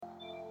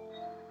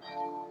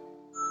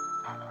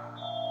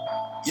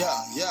Yeah.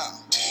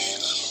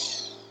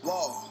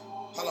 Whoa.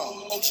 Hold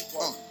on.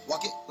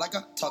 Walk it like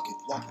I talk it.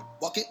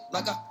 Walk it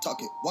like I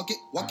talk it. Walk it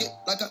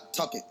like I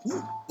talk it.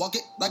 Walk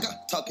it like I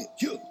talk it.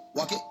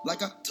 Walk it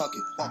like I talk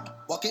it.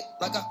 Walk it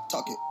like I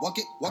talk it. Walk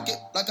it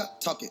like I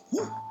talk it.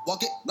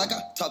 Walk it like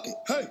I talk it.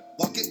 Hey,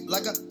 walk it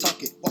like I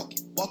talk it. Walk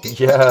it.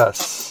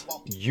 Yes,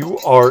 you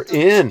are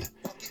in.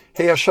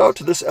 Hey, a shout out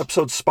to this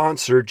episode's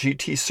sponsor,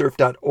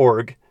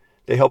 gtsurf.org.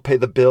 They help pay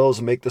the bills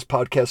and make this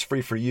podcast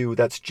free for you.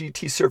 That's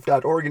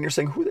gtsurf.org. And you're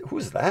saying,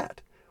 who's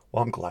that?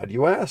 Well, I'm glad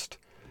you asked.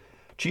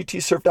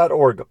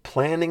 gtsurf.org,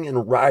 planning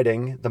and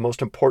riding the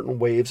most important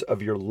waves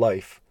of your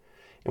life.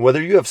 And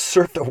whether you have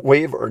surfed a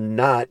wave or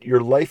not, your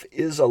life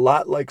is a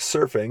lot like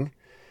surfing.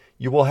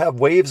 You will have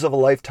waves of a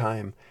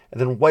lifetime and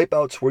then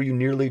wipeouts where you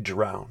nearly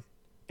drown.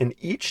 And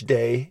each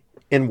day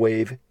and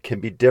wave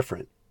can be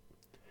different.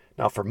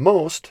 Now, for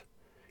most,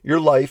 your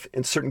life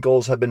and certain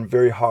goals have been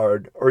very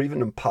hard or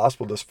even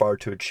impossible thus far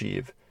to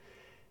achieve.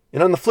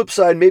 And on the flip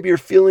side, maybe you're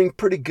feeling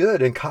pretty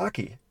good and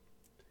cocky.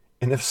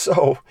 And if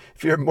so,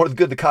 if you're more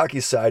good the cocky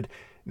side,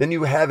 then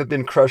you haven't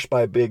been crushed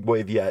by a big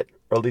wave yet,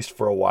 or at least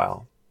for a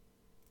while.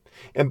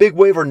 And big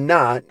wave or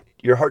not,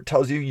 your heart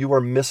tells you you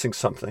are missing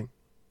something.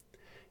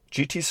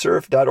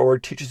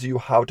 gtsurf.org teaches you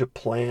how to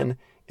plan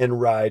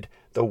and ride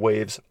the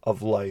waves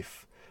of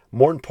life.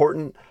 More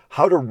important,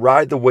 how to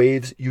ride the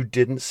waves you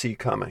didn't see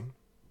coming.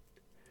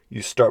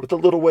 You start with the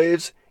little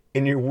waves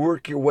and you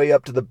work your way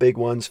up to the big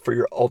ones for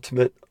your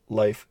ultimate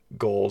life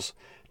goals,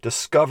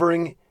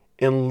 discovering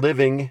and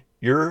living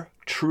your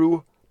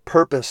true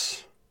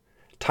purpose.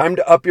 Time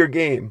to up your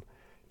game.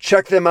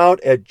 Check them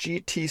out at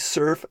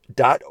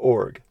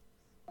gtsurf.org.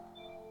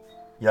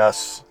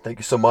 Yes, thank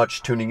you so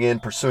much. Tuning in,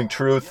 pursuing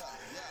truth.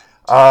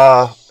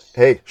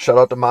 Hey, shout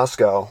out to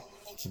Moscow.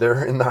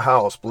 They're in the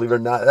house, believe it or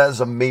not. That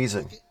is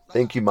amazing.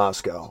 Thank you,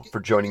 Moscow, for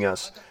joining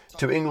us.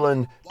 To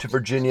England, to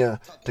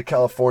Virginia, to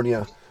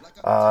California,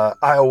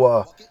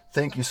 Iowa.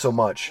 Thank you so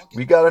much.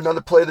 We got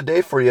another play of the day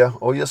for you.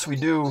 Oh, yes, we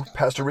do.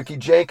 Pastor Ricky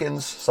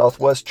Jenkins,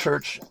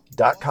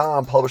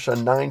 southwestchurch.com, published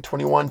on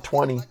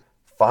 9/21/20.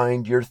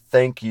 Find your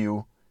thank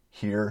you.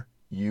 Here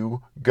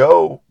you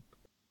go.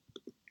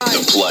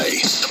 The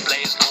play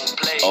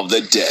of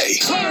the day.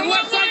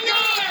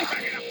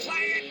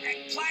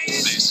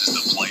 This is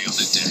the play of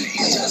the day.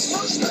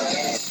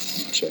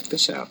 Check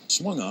this out.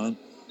 Swung on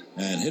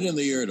and hit in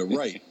the air to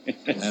right.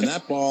 And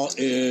that ball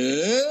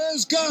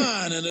is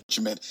gone.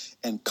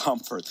 And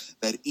comfort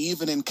that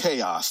even in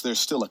chaos, there's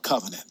still a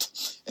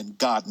covenant. And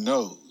God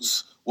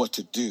knows what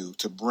to do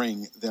to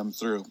bring them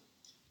through.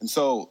 And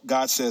so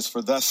God says,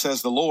 for thus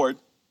says the Lord,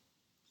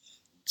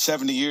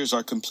 70 years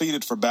are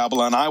completed for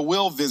Babylon. I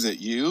will visit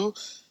you,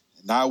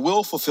 and I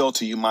will fulfill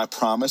to you my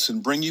promise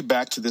and bring you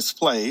back to this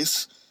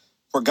place.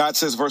 For God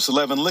says, verse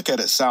 11, look at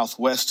it,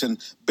 Southwest, and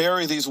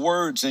bury these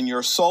words in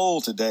your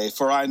soul today.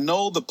 For I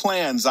know the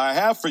plans I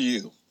have for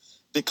you,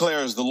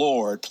 declares the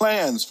Lord,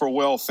 plans for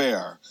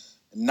welfare,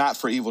 and not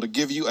for evil, to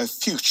give you a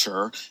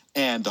future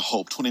and a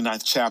hope.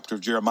 29th chapter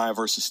of Jeremiah,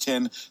 verses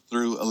 10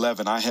 through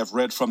 11. I have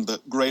read from the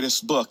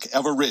greatest book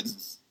ever written.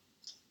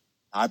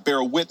 I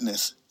bear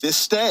witness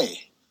this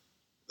day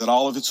that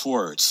all of its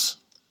words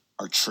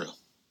are true.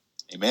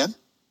 Amen?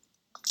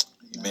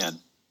 Amen.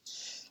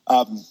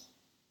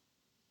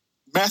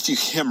 Matthew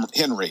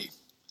Henry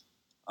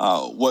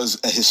was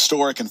a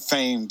historic and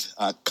famed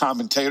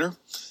commentator.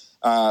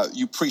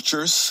 You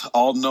preachers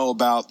all know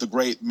about the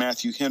great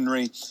Matthew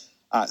Henry,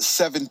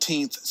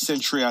 17th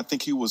century. I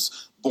think he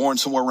was born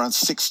somewhere around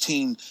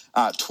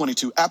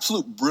 1622.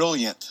 Absolute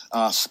brilliant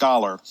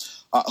scholar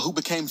who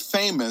became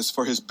famous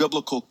for his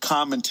biblical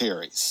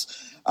commentaries.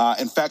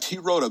 In fact, he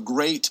wrote a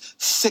great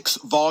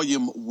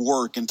 6-volume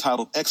work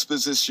entitled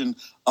Exposition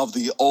of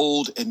the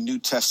Old and New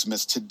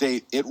Testaments. To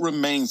date, it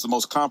remains the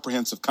most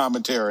comprehensive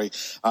commentary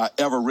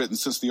ever written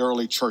since the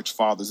early church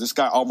fathers. This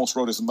guy almost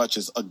wrote as much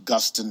as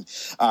Augustine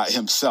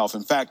himself.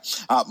 In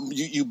fact,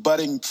 you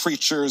budding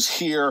preachers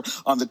here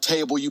on the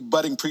table, you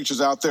budding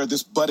preachers out there,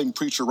 this budding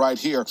preacher right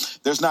here,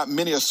 there's not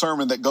many a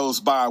sermon that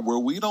goes by where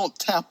we don't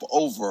tap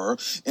over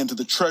into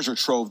the treasure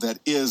trove that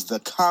is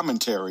the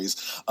commentaries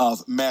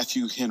of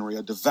Matthew Henry,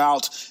 a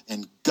devout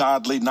and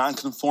godly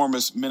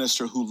nonconformist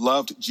minister who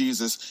loved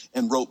Jesus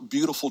and wrote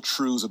beautiful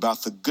truths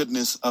about the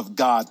goodness of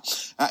God.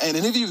 And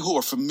any of you who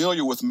are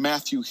familiar with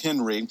Matthew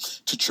Henry,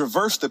 to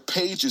traverse the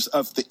pages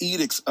of the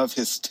edicts of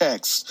his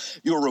texts,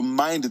 you're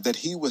reminded that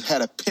he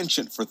had a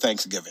penchant for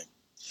thanksgiving.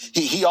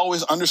 He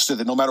always understood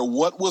that no matter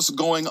what was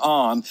going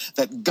on,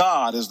 that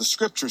God, as the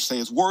scriptures say,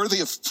 is worthy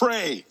of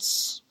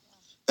praise.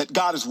 That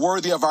God is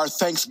worthy of our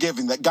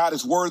thanksgiving, that God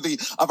is worthy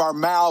of our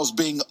mouths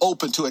being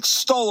open to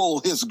extol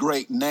his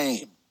great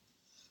name.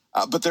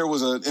 But there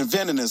was an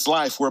event in his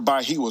life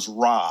whereby he was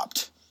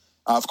robbed.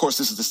 Of course,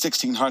 this is the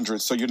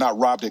 1600s, so you're not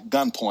robbed at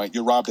gunpoint.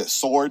 You're robbed at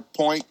sword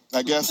point,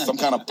 I guess, some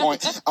kind of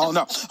point. Oh,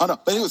 no.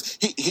 But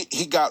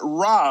he got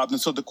robbed. And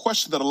so the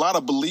question that a lot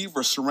of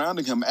believers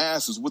surrounding him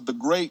asked is, would the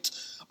great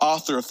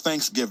author of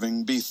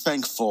Thanksgiving be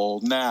thankful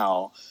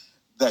now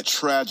that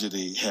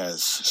tragedy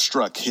has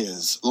struck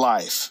his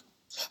life?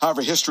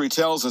 However, history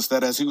tells us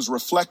that as he was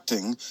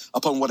reflecting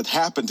upon what had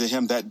happened to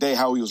him that day,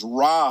 how he was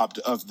robbed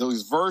of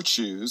those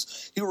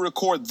virtues, he would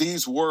record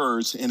these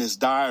words in his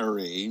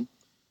diary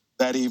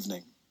that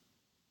evening.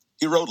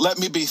 He wrote, "Let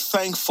me be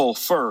thankful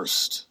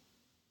first,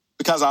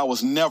 because I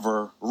was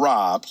never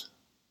robbed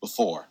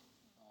before.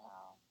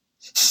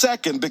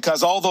 Second,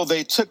 because although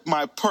they took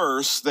my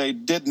purse, they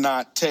did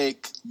not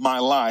take my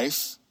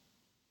life.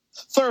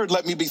 Third,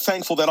 let me be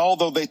thankful that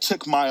although they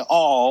took my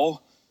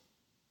all,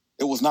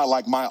 it was not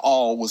like my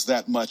all was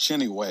that much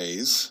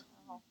anyways.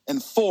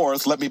 And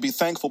fourth, let me be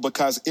thankful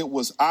because it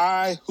was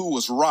I who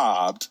was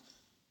robbed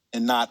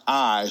and not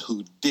I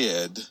who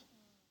did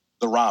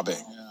the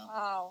robbing."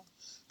 Wow.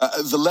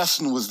 The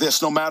lesson was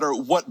this: no matter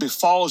what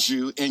befalls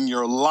you in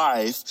your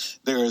life,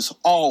 there is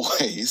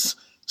always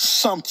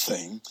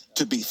something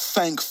to be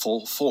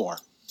thankful for.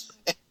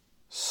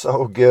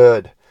 So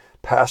good.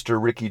 Pastor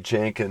Ricky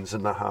Jenkins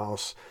in the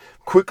house.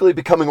 Quickly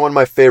becoming one of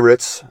my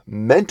favorites,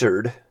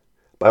 mentored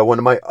by one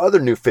of my other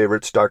new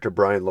favorites, Dr.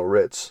 Brian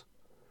Loritz.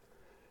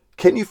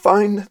 Can you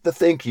find the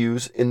thank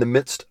yous in the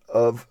midst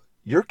of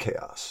your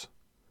chaos?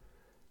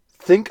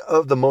 Think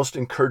of the most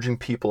encouraging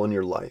people in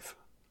your life.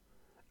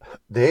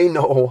 They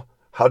know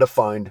how to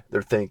find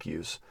their thank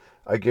yous.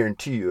 I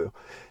guarantee you.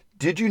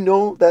 Did you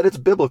know that it's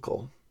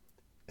biblical?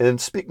 And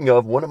speaking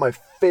of, one of my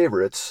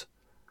favorites,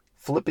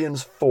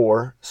 Philippians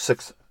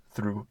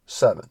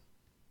 4:6-7.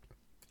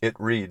 It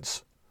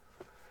reads,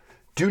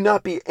 "Do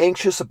not be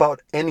anxious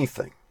about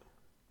anything.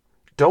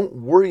 Don't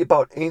worry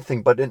about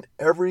anything, but in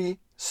every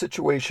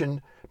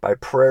situation, by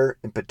prayer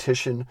and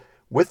petition,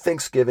 with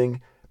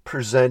thanksgiving,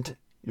 present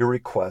your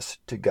requests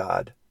to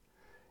God.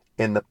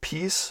 And the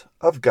peace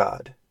of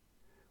God,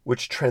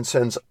 which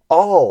transcends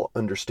all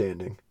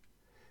understanding,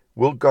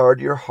 will guard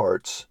your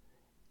hearts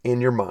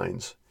and your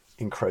minds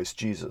in Christ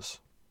Jesus."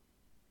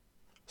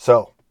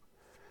 So,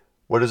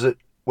 what is it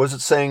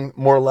saying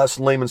more or less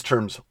in layman's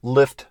terms?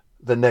 Lift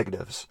the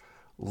negatives.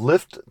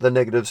 Lift the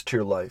negatives to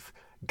your life.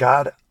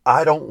 God,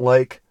 I don't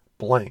like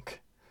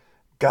blank.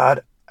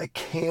 God, I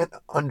can't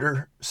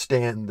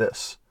understand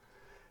this.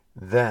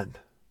 Then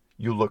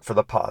you look for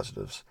the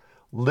positives.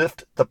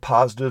 Lift the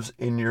positives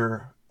in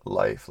your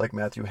life, like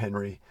Matthew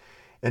Henry.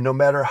 And no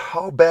matter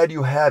how bad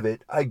you have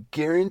it, I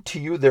guarantee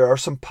you there are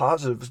some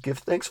positives to give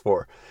thanks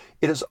for.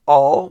 It is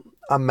all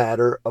a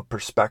matter of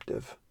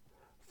perspective.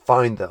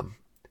 Find them.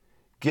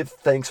 Give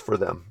thanks for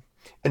them.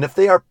 And if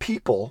they are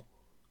people,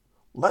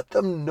 let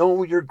them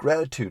know your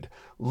gratitude.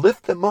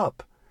 Lift them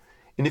up.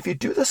 And if you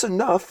do this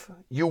enough,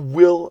 you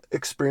will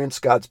experience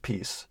God's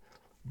peace.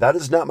 That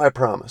is not my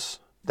promise.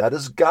 That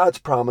is God's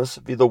promise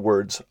via the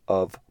words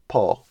of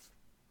Paul.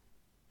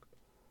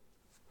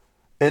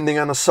 Ending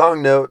on a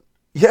song note.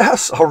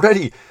 Yes,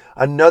 already.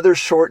 Another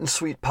short and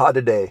sweet pod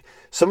today.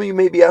 Some of you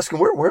may be asking,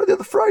 where are the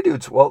other Fry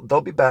Dudes? Well,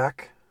 they'll be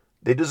back.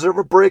 They deserve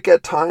a break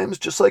at times,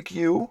 just like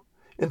you.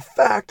 In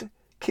fact,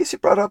 Casey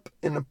brought up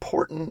an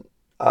important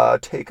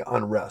take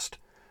on rest.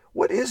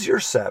 What is your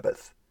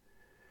Sabbath?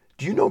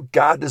 Do you know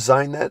God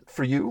designed that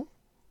for you?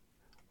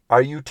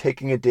 Are you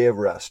taking a day of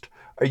rest?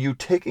 Are you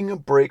taking a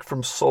break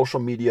from social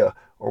media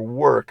or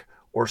work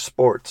or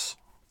sports?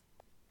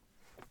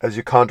 As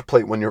you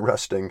contemplate when you're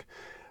resting,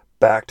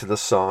 back to the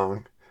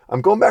song.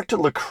 I'm going back to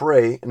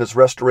Lecrae and his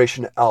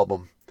Restoration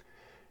album.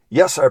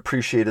 Yes, I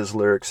appreciate his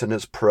lyrics and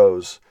his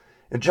prose.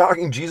 And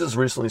Jogging Jesus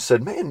recently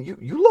said, man,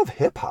 you love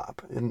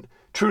hip-hop. And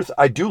truth,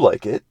 I do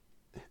like it.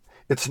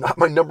 It's not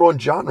my number one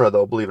genre,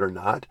 though, believe it or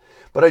not.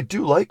 But I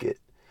do like it.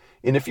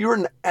 And if you're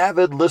an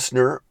avid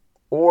listener,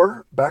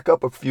 or back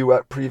up a few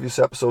previous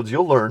episodes,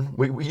 you'll learn.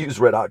 We use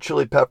Red Hot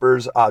Chili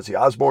Peppers, Ozzy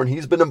Osbourne.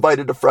 He's been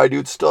invited to Fry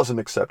Dudes, still hasn't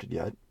accepted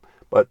yet.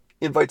 But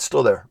invite's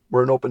still there.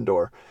 We're an open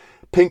door.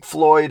 Pink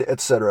Floyd,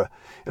 etc.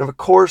 And of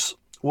course,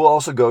 we'll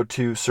also go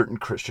to certain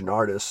Christian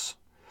artists.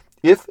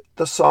 If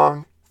the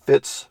song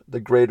fits the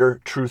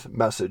greater truth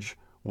message,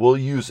 we'll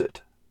use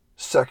it,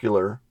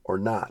 secular or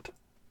not.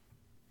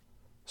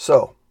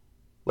 So,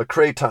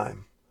 Lecrae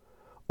time.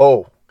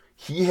 Oh,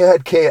 he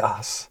had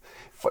chaos.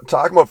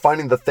 Talking about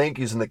finding the thank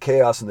yous in the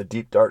chaos and the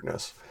deep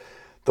darkness.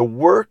 The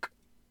work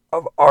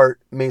of art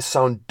may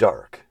sound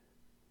dark,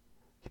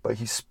 but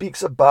he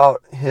speaks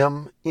about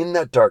him in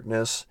that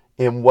darkness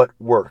and what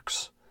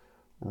works.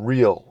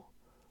 Real,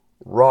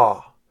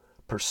 raw,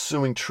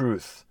 pursuing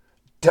truth.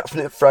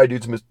 Definite Fry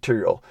Dudes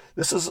material.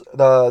 This is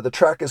the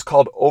track is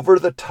called Over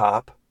the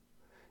Top.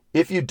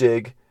 If you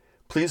dig,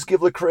 please give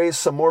Lecrae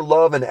some more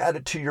love and add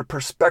it to your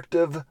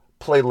perspective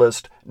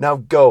playlist. Now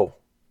go.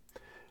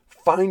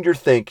 Find your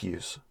thank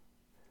yous.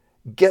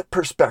 Get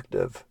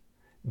perspective.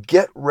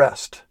 Get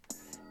rest.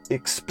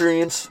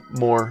 Experience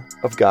more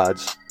of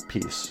God's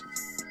peace.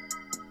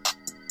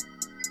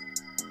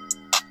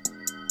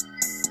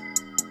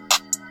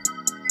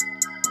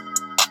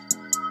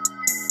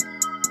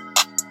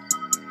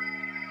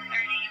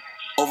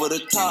 Over the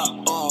top,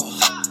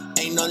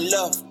 ain't none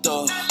left,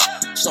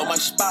 so my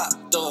spot,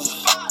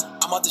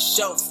 I'm on the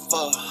shelf,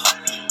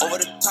 over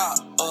the top,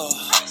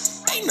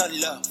 ain't none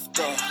left,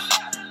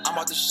 I'm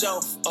on the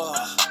shelf,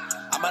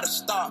 I'm at a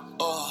stop,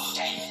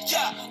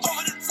 yeah,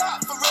 over the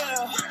top for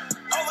real,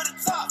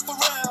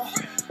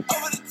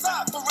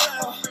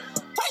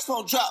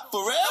 won't drop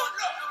for real.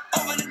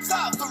 Over the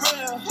top for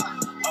real.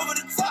 Over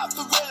the top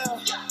for real.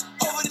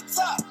 Over the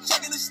top,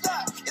 checking the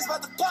stock. It's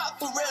about to pop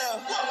for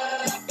real.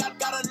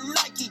 Got a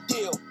Nike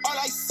deal. All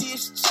I see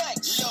is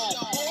checks.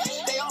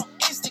 They on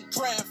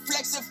Instagram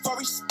flexing for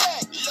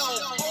respect.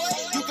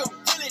 You can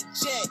rent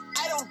a jet.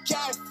 I don't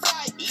carry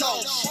flight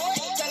coach.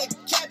 Got a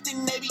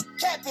captain, they be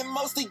capping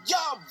most of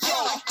y'all.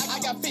 I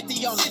got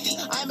 50 on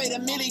it. I made a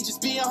milli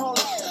just being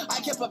holy.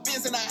 I kept a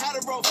Benz and I had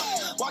a rover.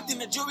 Walked in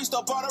the jewelry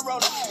store, bought a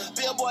roller.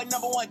 Billboard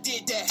 #1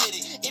 did that.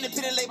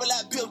 Independent label,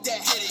 I built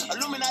that.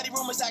 Illuminati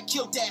rumors, I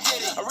killed that.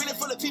 Arena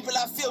full of people,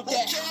 I feel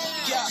that.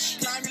 Yeah,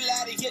 climb the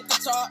ladder, hit the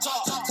top.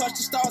 Touch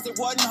the stars, it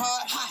wasn't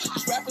hard.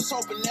 These rappers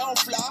hoping they don't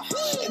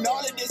fly. And all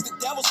of this, the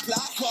devil's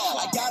plot.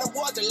 I got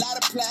awards, a lot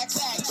of plaques.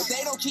 But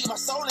they don't keep my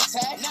soul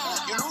intact.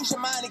 You lose your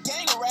mind in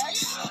gang of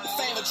racks. The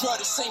fame of drug,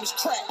 the same as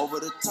crack. Over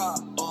the top,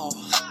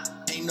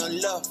 ain't no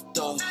love,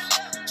 though.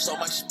 So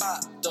much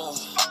spot, though.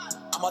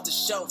 I'm off the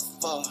shelf,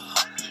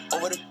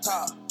 over the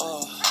top,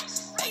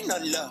 ain't no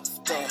love,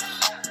 though.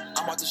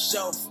 I'm off the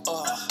shelf,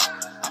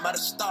 I'm at a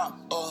stop,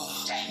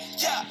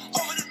 yeah,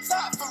 over the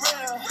top for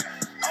real,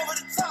 over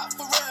the top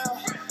for real,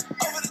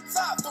 over the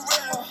top for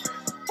real.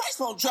 Price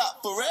won't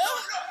drop for real,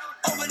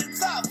 over the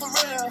top for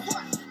real,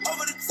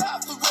 over the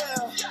top for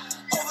real,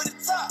 over the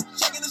top,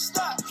 checking the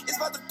stock, it's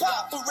about to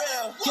pop for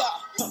real, yeah.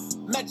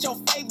 Met your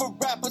favorite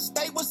rappers,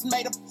 they was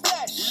made of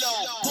flesh.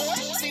 Boy,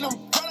 seen them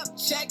run up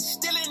checks,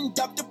 still end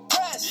up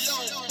depressed.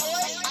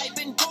 Boy, I've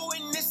been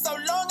doing this so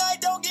long, I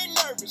don't get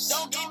nervous.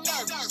 Don't get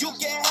nervous. You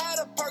can have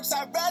the perks,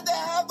 I'd rather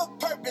have a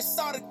purpose.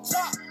 On the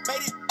top,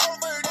 made it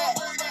over that.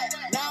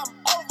 Now I'm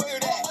over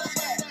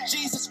that.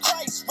 Jesus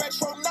Christ,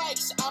 retro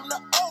Nikes, I'm the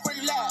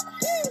overlap.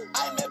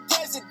 I met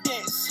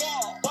presidents,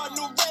 bought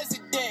new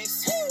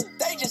residence.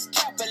 They just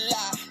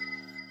capitalize.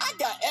 I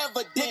got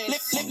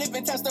evidence,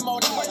 living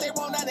testimony. What they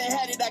want, I done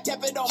had it, I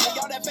kept it on me.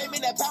 All that fame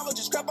and that power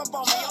just crept up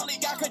on me. Only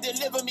God could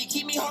deliver me,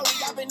 keep me holy.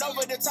 I've been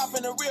over the top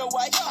in a real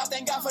way. I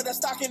thank God for the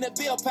stock and the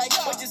bill pay.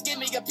 But just give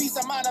me a peace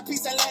of mind, a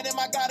peace of land in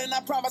my God, and I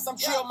promise I'm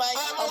chill, man.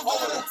 I'm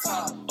over the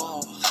top,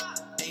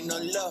 ain't no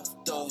love,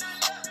 though.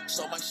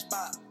 So much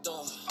spot,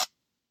 though.